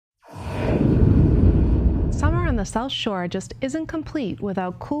the South Shore just isn't complete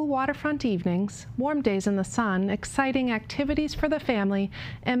without cool waterfront evenings, warm days in the sun, exciting activities for the family,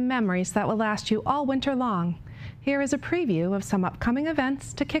 and memories that will last you all winter long. Here is a preview of some upcoming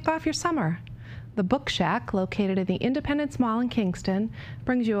events to kick off your summer. The Book Shack, located in the Independence Mall in Kingston,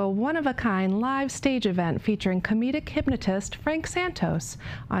 brings you a one-of-a-kind live stage event featuring comedic hypnotist Frank Santos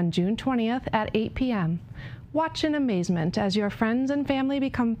on June 20th at 8 p.m. Watch in amazement as your friends and family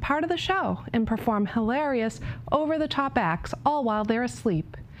become part of the show and perform hilarious, over-the-top acts, all while they're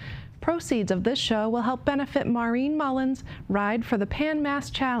asleep. Proceeds of this show will help benefit Maureen Mullins' Ride for the Pan Mass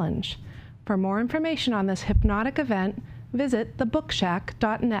Challenge. For more information on this hypnotic event, visit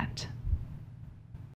thebookshack.net.